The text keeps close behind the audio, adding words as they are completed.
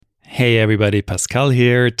Hey everybody, Pascal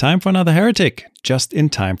here. Time for another Heretic, just in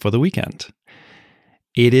time for the weekend.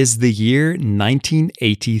 It is the year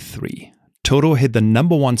 1983. Toto hit the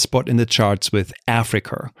number one spot in the charts with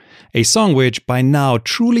Africa, a song which by now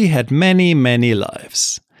truly had many, many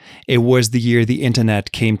lives. It was the year the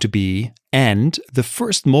internet came to be and the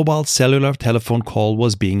first mobile cellular telephone call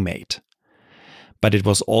was being made. But it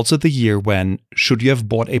was also the year when, should you have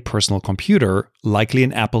bought a personal computer, likely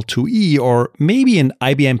an Apple IIe or maybe an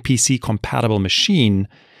IBM PC compatible machine,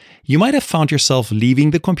 you might have found yourself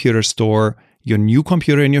leaving the computer store, your new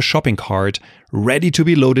computer in your shopping cart, ready to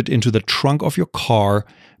be loaded into the trunk of your car,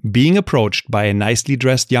 being approached by a nicely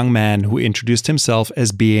dressed young man who introduced himself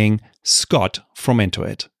as being Scott from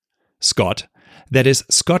Intuit. Scott, that is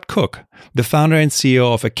Scott Cook, the founder and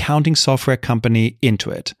CEO of accounting software company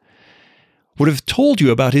Intuit, would have told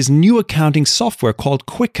you about his new accounting software called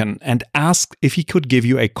Quicken and asked if he could give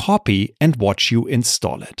you a copy and watch you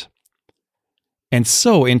install it. And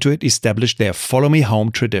so Intuit established their Follow Me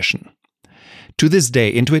Home tradition. To this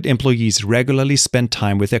day, Intuit employees regularly spend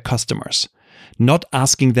time with their customers, not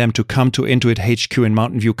asking them to come to Intuit HQ in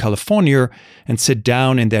Mountain View, California, and sit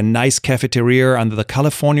down in their nice cafeteria under the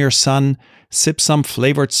California sun, sip some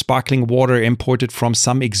flavored sparkling water imported from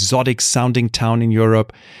some exotic-sounding town in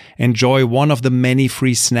Europe, enjoy one of the many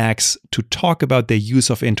free snacks to talk about their use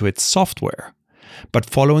of Intuit software, but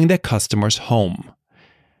following their customers home.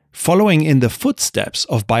 Following in the footsteps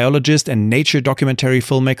of biologist and nature documentary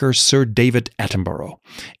filmmaker Sir David Attenborough,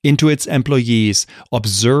 Intuit's employees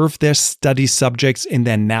observe their study subjects in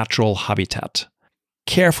their natural habitat,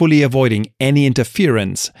 carefully avoiding any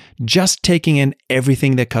interference, just taking in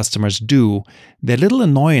everything their customers do, their little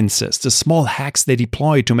annoyances, the small hacks they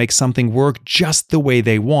deploy to make something work just the way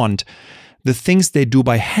they want, the things they do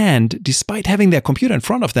by hand despite having their computer in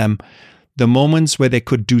front of them, the moments where they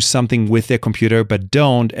could do something with their computer but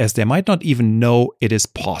don't, as they might not even know it is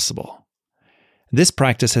possible. This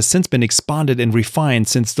practice has since been expanded and refined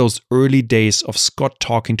since those early days of Scott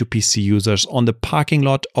talking to PC users on the parking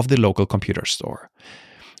lot of the local computer store,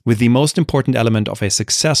 with the most important element of a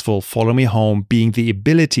successful Follow Me Home being the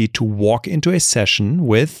ability to walk into a session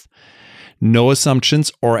with no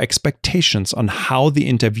assumptions or expectations on how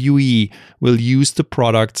the interviewee will use the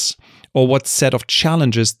products or what set of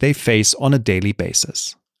challenges they face on a daily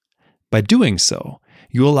basis. By doing so,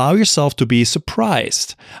 you allow yourself to be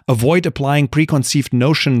surprised, avoid applying preconceived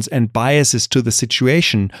notions and biases to the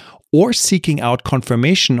situation, or seeking out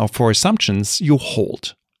confirmation for assumptions you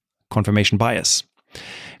hold. Confirmation bias.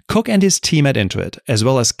 Cook and his team at Intuit, as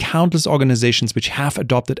well as countless organizations which have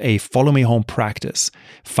adopted a Follow Me Home practice,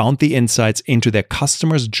 found the insights into their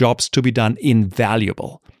customers' jobs to be done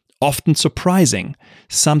invaluable, often surprising,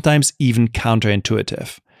 sometimes even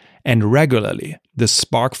counterintuitive, and regularly the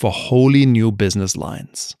spark for wholly new business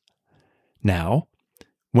lines. Now,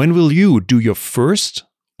 when will you do your first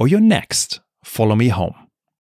or your next Follow Me Home?